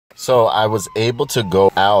So I was able to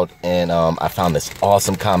go out and I found this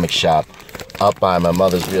awesome comic shop up by my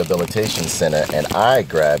mother's rehabilitation center, and I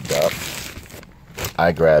grabbed up,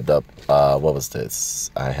 what was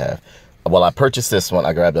this? I purchased this one.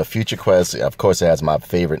 I grabbed a Future Quest. Of course, it has my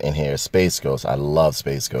favorite in here, Space Ghost. I love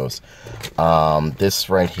Space Ghost.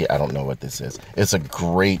 This right here, I don't know what this is. It's a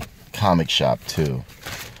great comic shop too.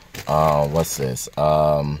 What's this?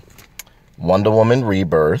 Wonder Woman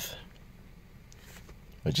Rebirth,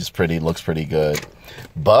 which is looks pretty good.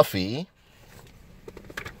 Buffy,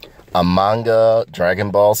 a manga,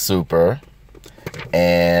 Dragon Ball Super,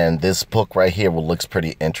 and this book right here looks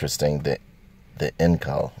pretty interesting, the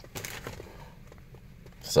Incal.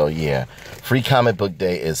 So yeah, free comic book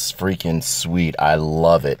day is freaking sweet. I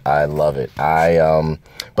love it. I love it.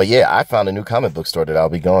 But yeah, I found a new comic book store that I'll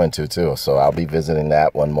be going to too. So I'll be visiting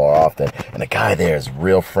that one more often. And the guy there is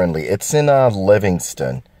real friendly. It's in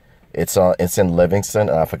Livingston. It's in Livingston.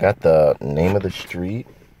 I forgot the name of the street,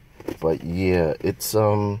 but yeah, it's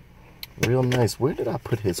real nice. Where did I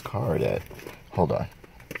put his card at? Hold on.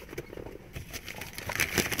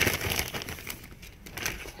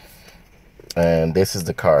 And this is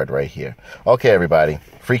the card right here. Okay, everybody.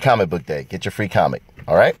 Free comic book day. Get your free comic.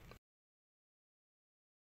 All right?